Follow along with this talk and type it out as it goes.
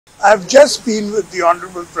I've just been with the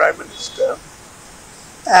Honorable Prime Minister,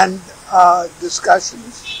 and our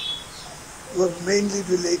discussions were mainly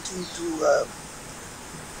relating to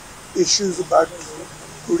issues about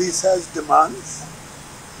Odisha's demands.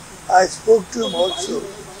 I spoke to him also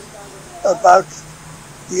about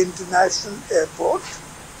the international airport,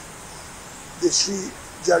 the Sri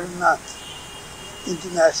Jagannath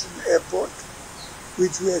International Airport,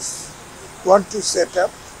 which we want to set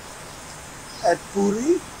up at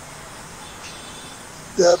Puri.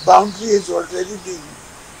 The boundary has already been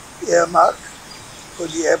earmarked for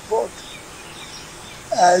the airport,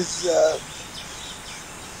 as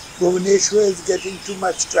Bhubaneswar is getting too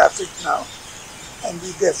much traffic now, and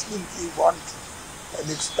we definitely want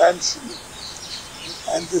an expansion.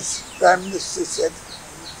 And this Prime Minister said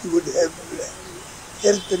he would help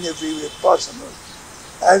in every way possible.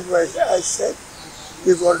 As I said,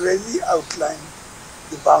 we've already outlined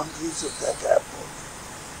the boundaries of that airport.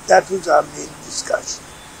 That was our main discussion.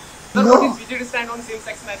 Sir, no, what is BJP stand on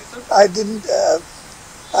same-sex marriage, sir?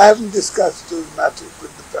 I haven't discussed those matters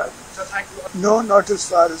with the Prime Minister. Sir, no, not as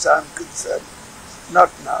far as I'm concerned. Not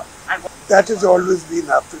now. That has always been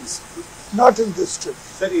our principle. Not in this trip.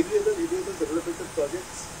 Sir, any other developmental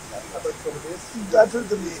projects apart from this? That was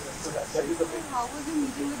the main discussion. How was the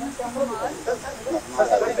meeting with Mr. Kumar?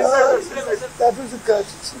 That was a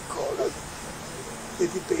courtesy call.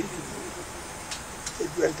 It paid to me. It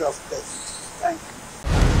went off pleasant. Thank you.